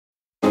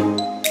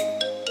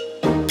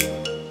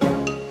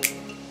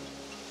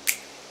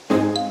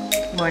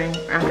morning,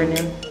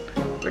 afternoon.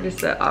 We're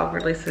just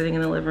awkwardly sitting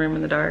in the living room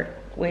in the dark,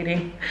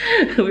 waiting.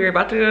 We were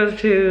about to go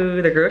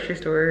to the grocery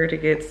store to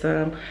get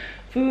some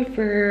food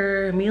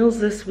for meals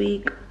this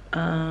week.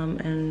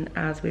 And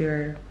as we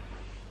were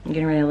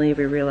getting ready to leave,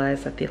 we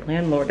realized that the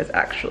landlord is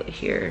actually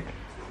here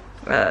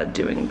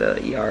doing the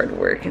yard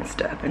work and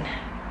stuff and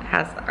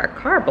has our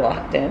car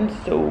blocked in.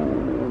 So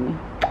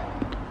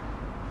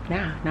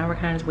now we're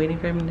kind of just waiting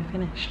for him to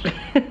finish.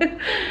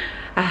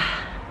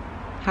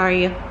 How are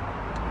you?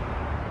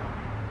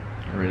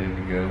 Ready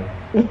to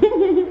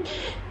go.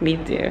 Me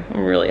too.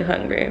 I'm really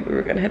hungry. We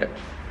were gonna hit it.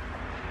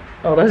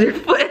 Oh, that's your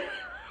foot.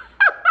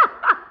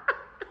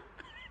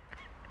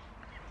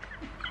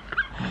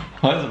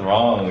 What's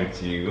wrong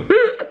with you?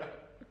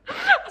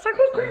 I was like,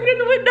 who's crying in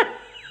the window?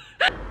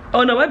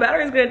 Oh no, my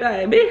battery's gonna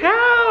die. Big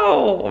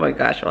how? Oh my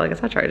gosh, well I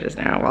guess I'll charge this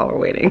now while we're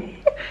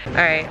waiting. All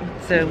right,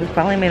 so we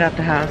finally made out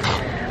the house.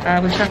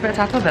 We stopped at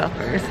Taco Bell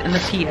first in the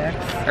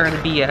PX, or the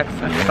BX,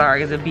 I'm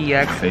sorry, the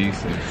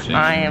BX.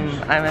 I'm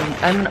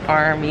an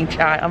army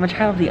child, I'm a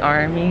child of the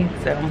army,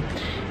 so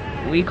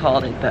we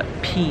called it the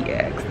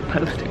PX, the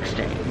post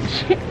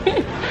exchange.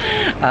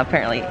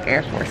 Apparently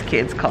Air Force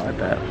kids call it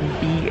the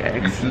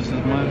BX. This is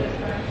mine?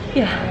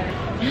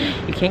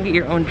 Yeah. You can't get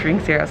your own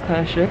drinks here. I was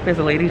kind of shook. There's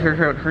a lady,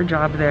 her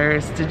job there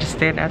is to just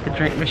stand at the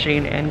drink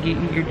machine and get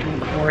you your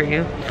drink for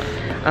you.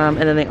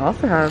 And then they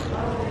also have,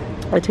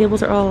 the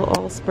tables are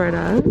all spread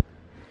out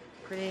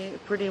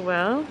pretty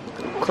well,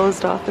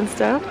 closed off and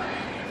stuff.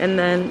 And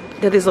then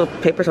they have these little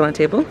papers on the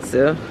table.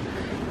 So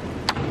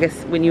I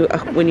guess when you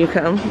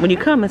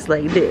come, it's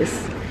like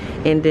this,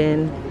 and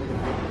then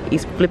you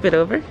flip it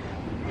over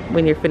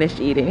when you're finished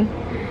eating,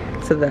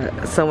 so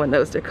that someone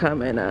knows to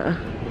come and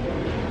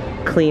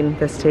clean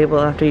this table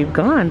after you've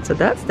gone. So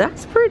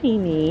that's pretty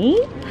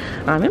neat.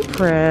 I'm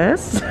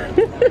impressed.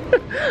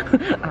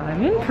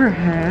 I'm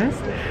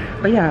impressed.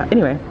 But yeah,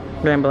 anyway,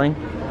 rambling.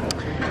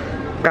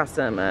 Got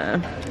some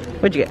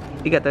what'd you get?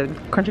 You got the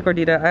crunchy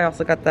gordita. I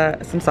also got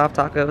some soft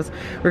tacos.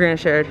 We're gonna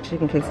share a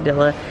chicken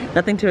quesadilla.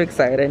 Nothing too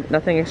exciting,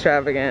 nothing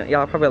extravagant.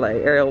 Y'all probably like,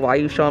 Ariel, why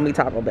you showing me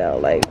Taco Bell?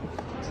 Like,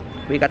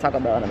 we got Taco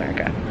Bell in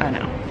America. I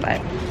know,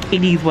 but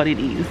it is what it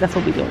is. That's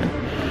what we're doing.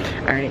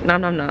 All right,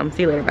 nom nom nom.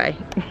 See you later, bye.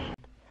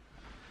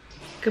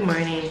 Good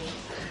morning.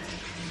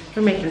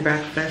 We're making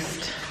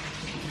breakfast.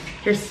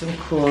 Here's some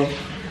cool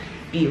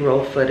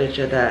B-roll footage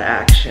of that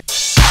action.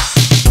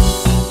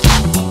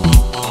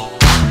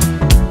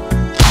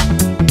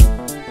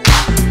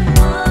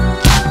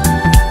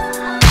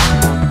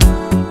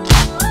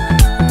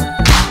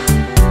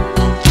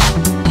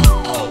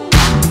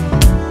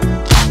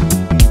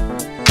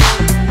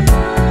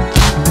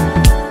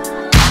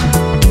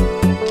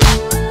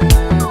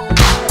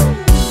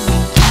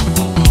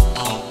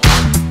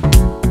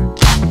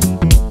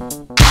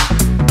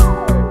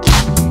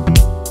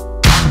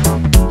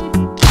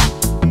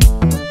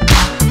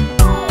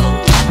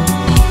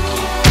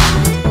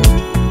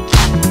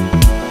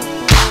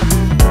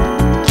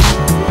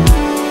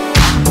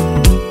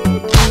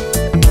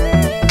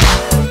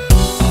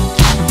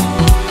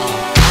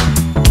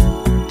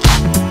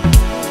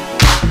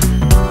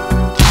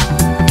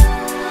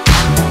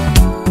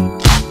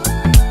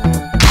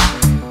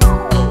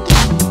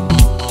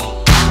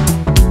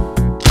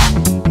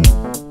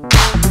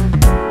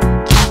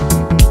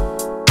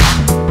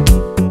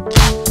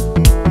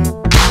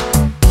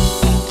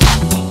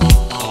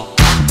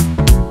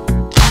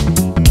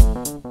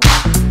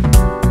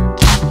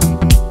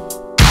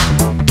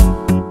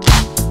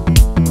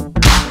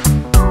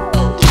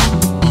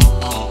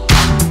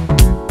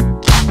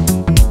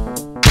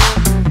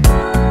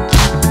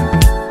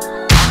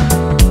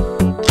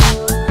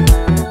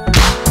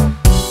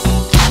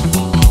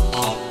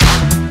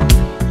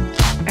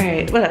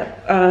 What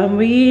up?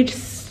 We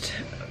just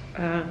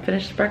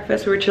finished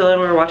breakfast. We were chilling,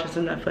 we were watching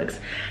some Netflix,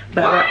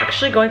 but we're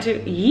actually going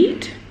to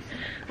eat.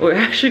 We're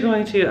actually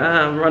going to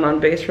run on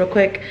base real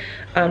quick.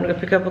 I'm gonna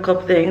pick up a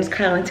couple things.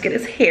 Kyle went to get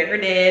his hair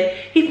did.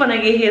 He's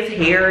gonna get his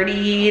hair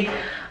did.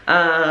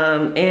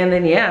 And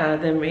then yeah,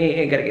 then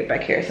we gotta get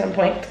back here at some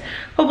point.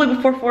 Hopefully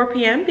before 4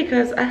 p.m.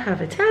 because I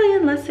have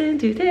Italian lesson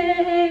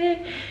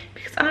today.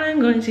 Because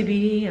I'm going to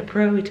be a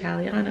pro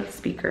Italiano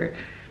speaker.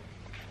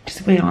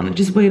 Just wait on it,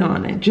 just wait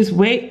on it, just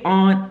wait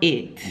on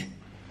it.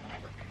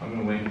 I've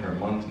been waiting for a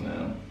month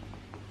now.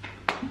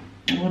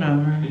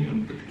 Whatever. You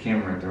can put the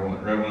camera right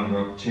there, right when I'm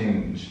about to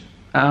change.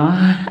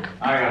 Oh.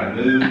 I gotta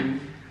move.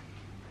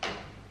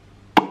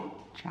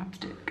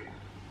 Chapstick.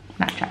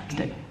 Not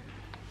chapstick.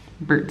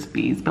 Burt's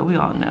Bees, but we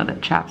all know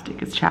that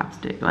chapstick is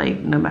chapstick. Like,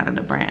 no matter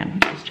the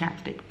brand, it's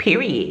chapstick,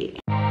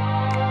 period.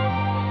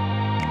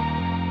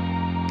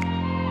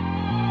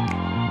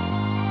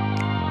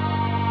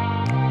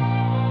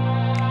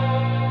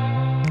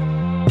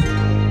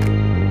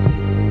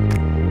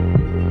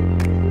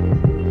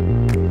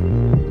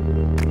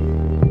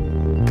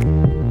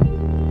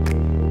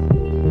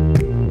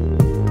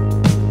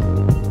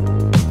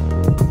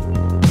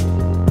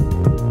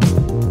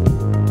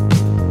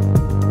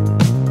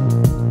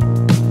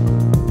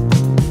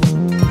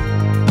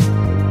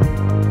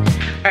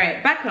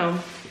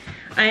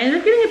 I ended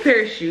up getting a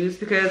pair of shoes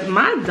because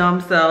my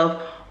dumb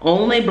self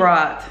only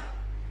brought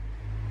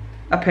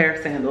a pair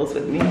of sandals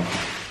with me.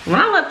 When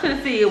I left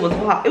Tennessee, it was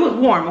hot. It was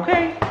warm,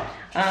 okay?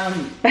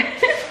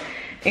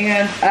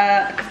 And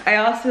I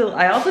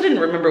also didn't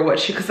remember what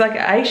shoe, because like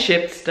I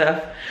shipped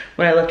stuff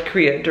when I left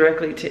Korea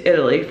directly to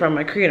Italy from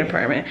my Korean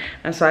apartment,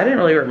 and so I didn't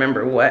really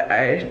remember what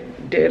I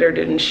did or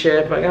didn't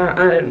ship. Like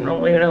I didn't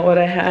really know what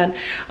I had,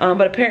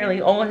 but apparently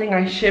the only thing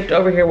I shipped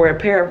over here were a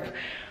pair of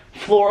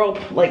floral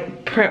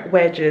like print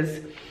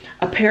wedges,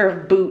 a pair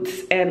of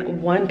boots,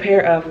 and one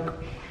pair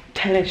of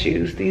tennis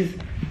shoes. These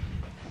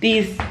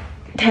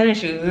tennis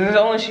shoes, these are the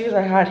only shoes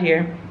I had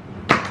here,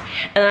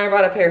 and I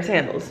brought a pair of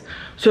sandals.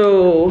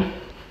 So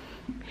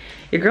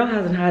your girl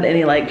hasn't had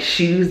any like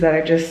shoes that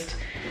are just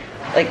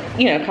like,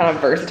 you know, kind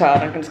of versatile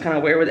and I can just kind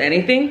of wear with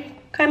anything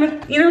kind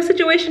of, you know,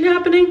 situation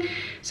happening.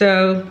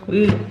 So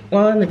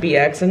while in the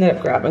BX, ended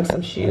up grabbing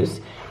some shoes.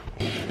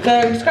 So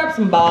I just grabbed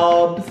some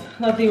bobs. I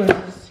thought they were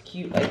just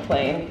cute, like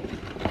plain.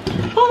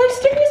 Oh, there's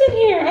stickers in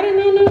here. I did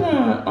not know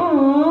that.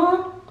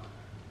 Aww,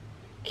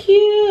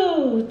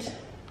 cute.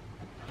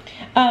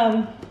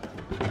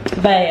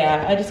 But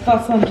yeah, I just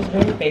got some just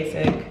very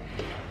basic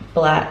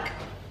black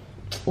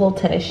little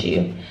tennis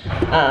shoe.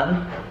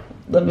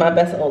 Live my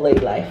best old lady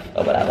life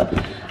or whatever.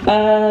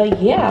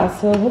 Yeah,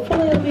 so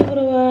hopefully I'll be able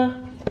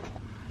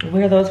to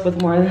wear those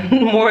with more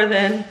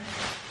than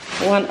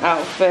one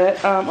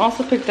outfit.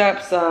 Also picked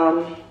up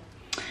some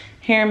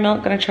hair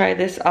milk. Gonna try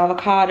this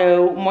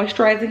avocado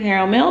moisturizing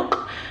hair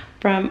milk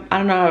from, I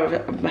don't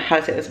know how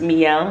to say this,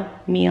 Miel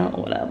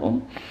or whatever.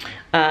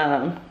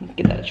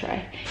 Give that a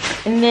try.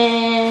 And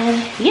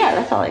then, yeah,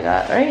 that's all I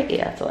got, right?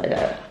 Yeah, that's all I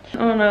got. I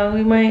don't know,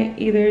 we might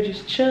either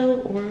just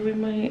chill or we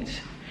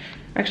might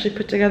actually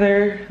put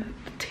together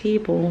the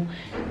table.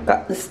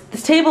 This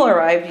table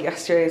arrived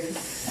yesterday.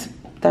 This is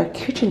the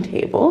kitchen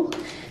table.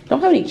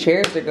 Don't have any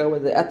chairs to go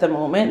with it at the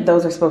moment.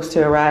 Those are supposed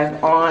to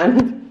arrive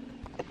on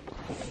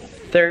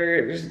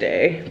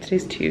Thursday.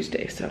 Today's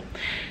Tuesday, so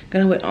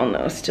gonna wait on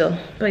those still.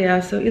 But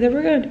yeah, so either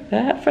we're gonna do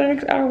that for the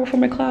next hour before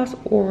my class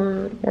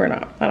or we're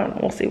not. I don't know,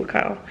 we'll see what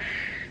Kyle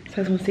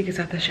says once he gets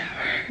out the shower.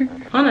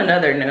 On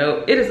another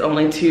note, it is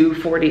only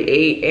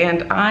 2:48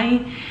 and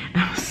I'm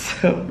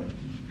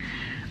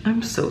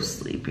so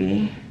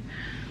sleepy.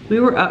 We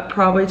were up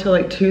probably till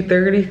like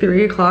 2:30,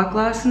 3 o'clock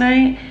last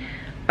night.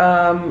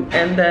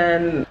 And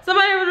then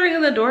somebody was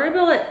ringing the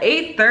doorbell at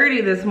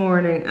 8:30 this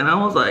morning and I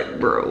was like,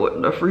 bro,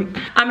 what the freak?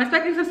 I'm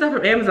expecting some stuff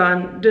from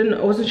Amazon.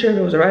 I wasn't sure if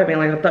it was arriving.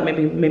 Like I thought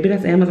maybe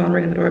that's Amazon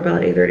ringing the doorbell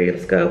at 8:30.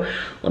 Let's go.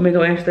 Let me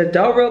go answer the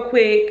door real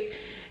quick.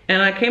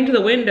 And I came to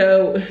the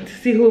window to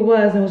see who it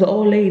was, and it was an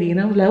old lady.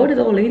 And I was like, what does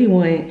the old lady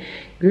want?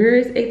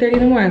 Girl, it's 8:30 in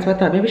the morning. So I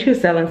thought maybe she was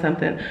selling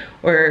something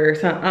or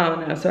something, I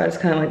don't know. So I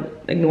just kind of like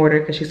ignored her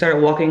because she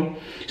started walking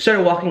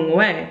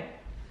away.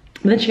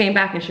 And then she came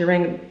back and she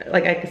rang,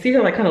 like I could see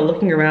her like kind of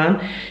looking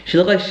around. She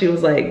looked like she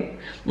was like,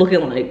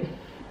 looking like,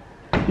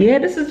 yeah,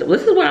 this is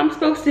where I'm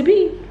supposed to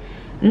be.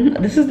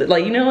 This is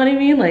like, you know what I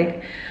mean?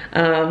 Like,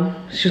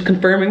 she was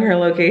confirming her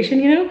location,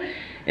 you know?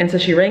 And so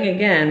she rang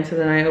again. So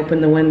then I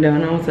opened the window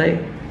and I was like,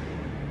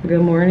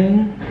 good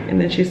morning. And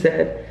then she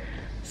said,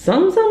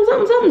 something.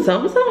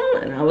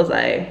 And I was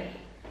like,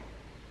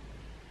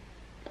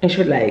 and she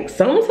was like,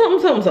 something.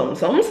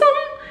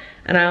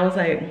 And I was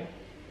like,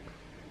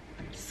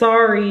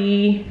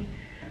 sorry,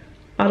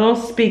 I don't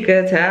speak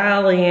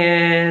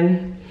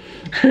Italian.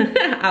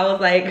 I was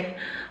like,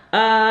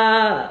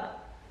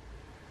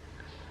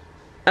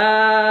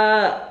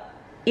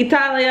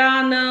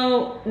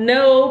 Italiano,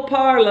 no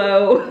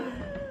parlo.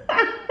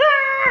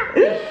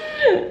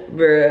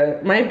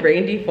 Bruh, my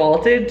brain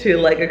defaulted to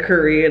like a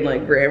Korean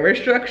like grammar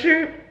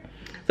structure.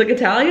 It's like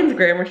Italian's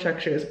grammar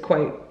structure is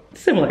quite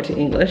similar to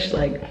English.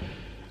 Like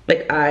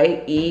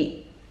I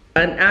eat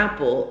an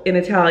apple in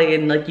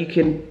Italian, like you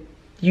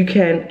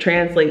can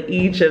translate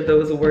each of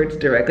those words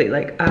directly.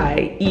 Like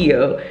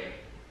io,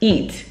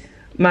 eat,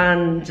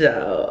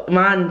 mangio,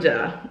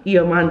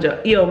 io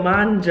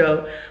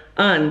mangio,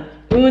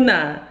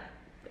 una,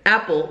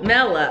 apple,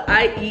 mela,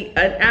 I eat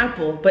an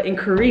apple. But in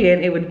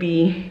Korean it would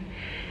be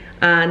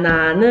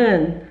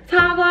나는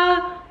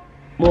사과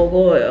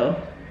먹어요.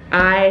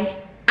 I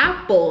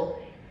apple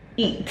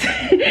eat.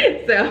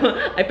 So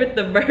I put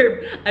the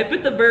verb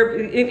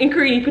in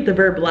Korean you put the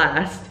verb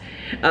last.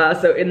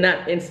 So in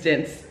that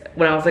instance,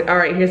 when I was like, all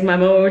right, here's my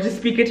moment to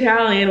speak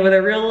Italian with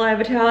a real live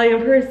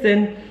Italian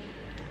person,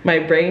 my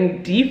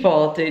brain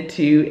defaulted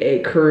to a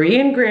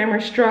Korean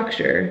grammar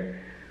structure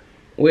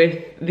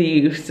with the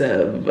use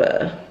of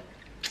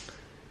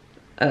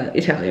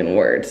Italian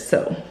words.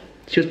 So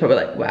she was probably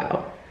like,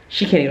 wow,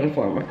 she can't even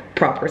form a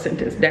proper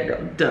sentence. That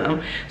girl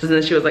dumb. So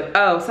then she was like,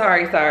 oh,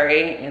 sorry.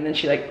 And then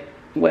she like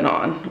went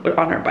on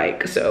her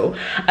bike. So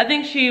I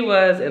think she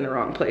was in the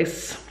wrong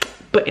place.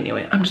 But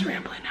anyway, I'm just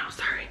rambling now,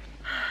 sorry.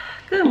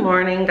 Good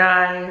morning,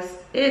 guys.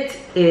 It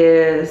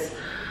is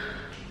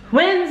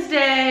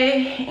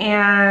Wednesday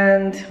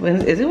and,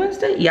 is it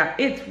Wednesday? Yeah,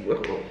 it's,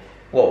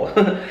 whoa.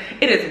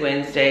 It is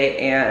Wednesday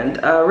and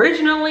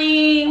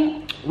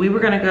originally we were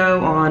gonna go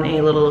on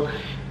a little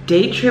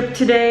day trip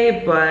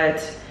today,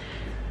 but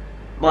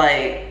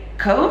like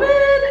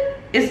COVID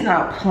is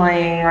not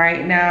playing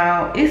right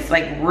now. It's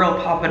like real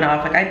popping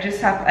off. Like I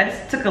just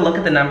took a look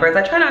at the numbers.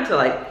 I try not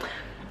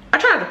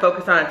to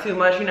focus on it too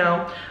much, you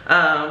know.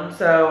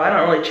 So I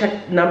don't really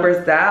check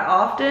numbers that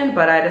often,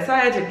 but I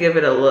decided to give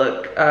it a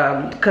look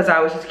because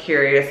I was just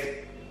curious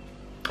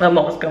what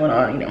was going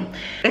on, you know.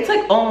 It's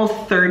like almost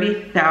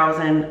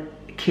 30,000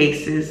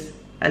 cases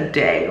a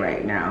day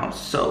right now.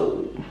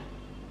 So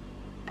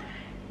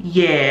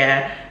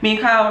yeah, me and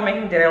Kyle were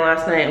making dinner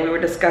last night and we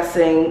were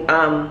discussing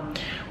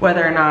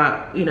whether or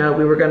not, you know,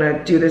 we were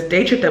gonna do this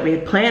day trip that we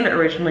had planned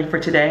originally for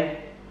today.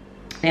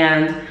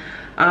 And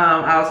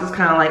I was just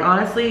kind of like,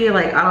 honestly,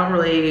 like I don't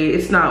really,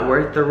 it's not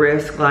worth the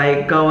risk,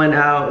 like going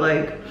out.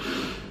 Like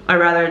I'd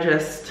rather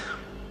just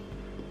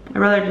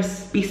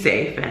be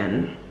safe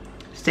and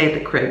stay at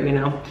the crib, you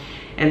know.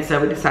 And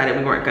so we decided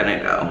we weren't gonna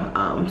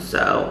go.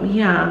 So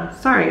yeah,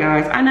 sorry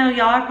guys. I know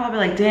y'all are probably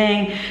like,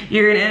 dang,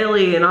 you're in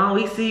Italy and all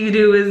we see you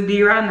do is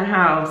be around the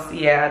house.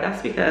 Yeah,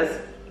 that's because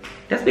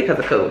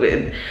of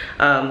COVID.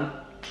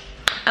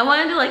 I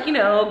wanted to, like, you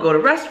know, go to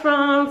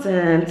restaurants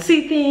and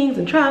see things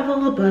and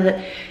travel, but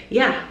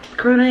yeah,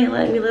 Corona ain't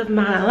letting me live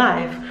my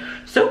life.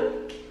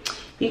 So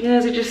you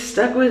guys are just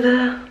stuck with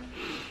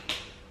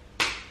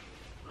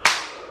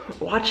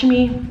watching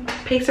me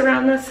pace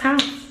around this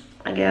house,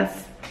 I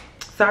guess.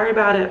 Sorry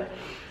about it.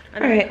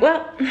 All right,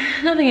 well,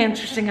 nothing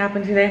interesting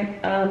happened today.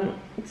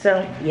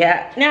 So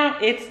yeah, now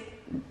it's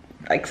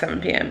like 7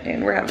 p.m.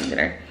 and we're having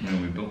dinner.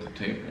 No, we built a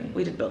table.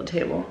 We did build a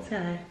table. Say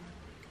hi.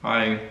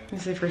 Hi. This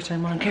is the first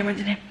time on camera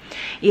today.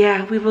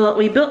 Yeah, we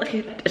built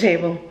a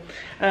table.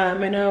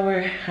 And now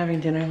we're having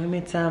dinner. We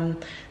made some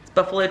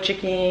buffalo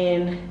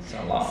chicken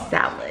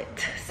salad.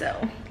 So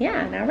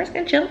yeah, now we're just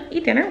gonna chill,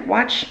 eat dinner,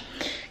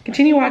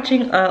 continue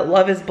watching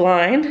Love is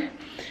Blind.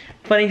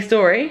 Funny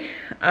story.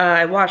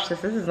 I watched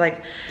this. This is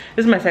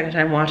my second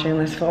time watching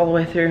this all the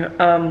way through.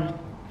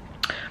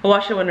 I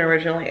watched it when it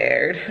originally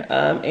aired,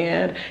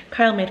 and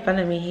Kyle made fun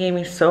of me. He gave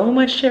me so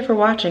much shit for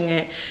watching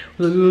it. He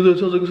was like, oh, that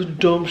sounds like it's a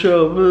dumb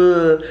show.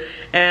 Ugh.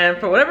 And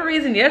for whatever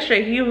reason,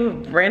 yesterday he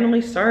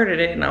randomly started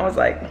it, and I was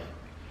like,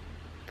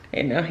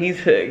 hey, now he's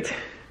hooked.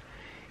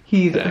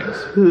 He's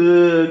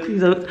hooked.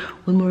 He's like,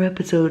 one more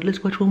episode.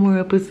 Let's watch one more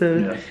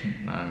episode. Yes.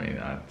 I mean,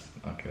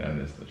 okay, that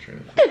is the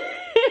truth.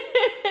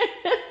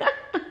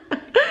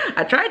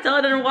 I tried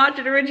telling him to watch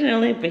it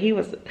originally, but he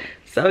was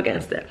so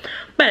against it.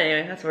 But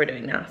anyway, that's what we're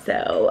doing now.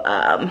 So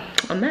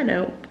on that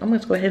note, I'm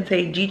gonna go ahead and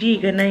say GG,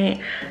 good night.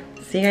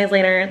 See you guys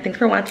later. Thanks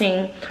for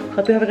watching.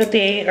 Hope you have a good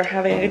day, or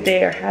having a good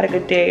day, or had a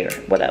good day, or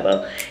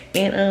whatever.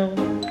 And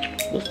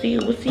we'll see you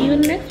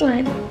in the next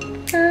one.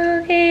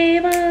 Okay,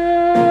 bye.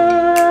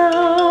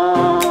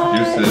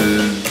 Deuces.